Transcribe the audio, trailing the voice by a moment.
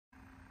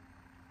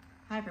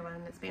Hi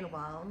everyone, it's been a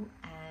while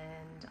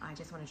and I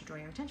just wanted to draw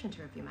your attention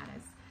to a few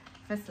matters.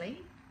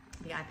 Firstly,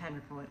 the IPAN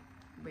report,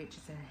 which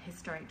is a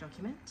historic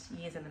document,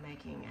 years in the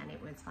making, and it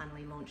was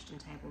finally launched and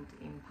tabled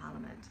in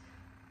Parliament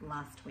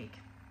last week.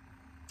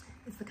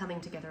 It's the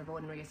coming together of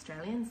ordinary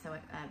Australians, so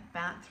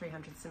about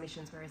 300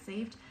 submissions were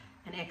received,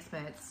 and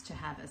experts to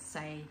have a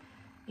say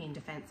in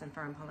defence and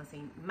foreign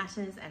policy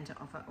matters and to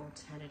offer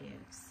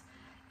alternatives.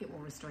 It will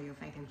restore your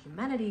faith in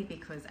humanity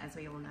because, as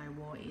we all know,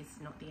 war is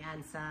not the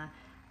answer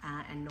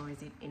and nor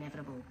is it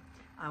inevitable.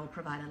 I will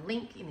provide a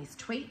link in this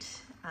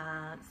tweet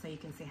so you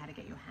can see how to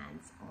get your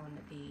hands on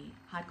the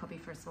hard copy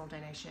for a small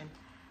donation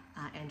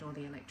and or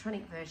the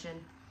electronic version.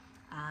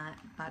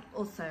 But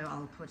also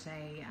I'll put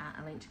a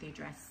link to the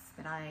address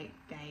that I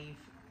gave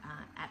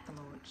at the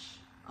launch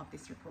of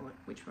this report,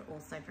 which we're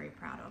also very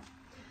proud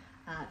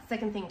of.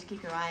 Second thing to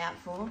keep your eye out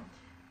for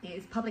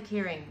is public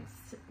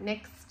hearings.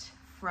 Next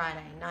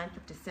Friday, 9th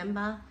of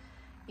December,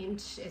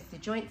 it's the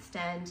Joint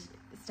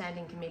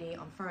Standing Committee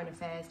on Foreign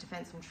Affairs,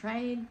 Defence and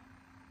Trade.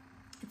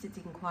 It's its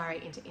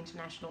inquiry into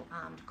international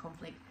armed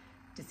conflict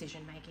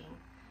decision making.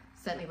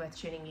 Certainly worth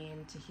tuning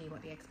in to hear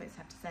what the experts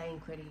have to say,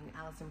 including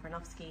Alison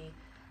Bronovsky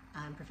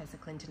and Professor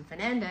Clinton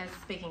Fernandez.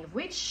 Speaking of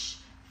which,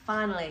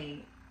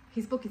 finally,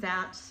 his book is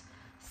out,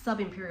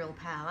 Sub-Imperial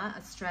Power,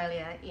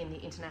 Australia in the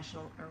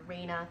International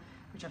Arena,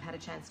 which I've had a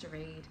chance to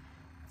read.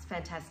 It's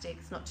fantastic,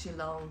 it's not too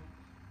long.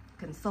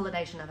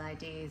 Consolidation of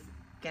ideas,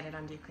 get it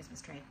under your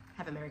Christmas tree.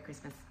 Have a Merry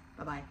Christmas.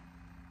 Bye-bye.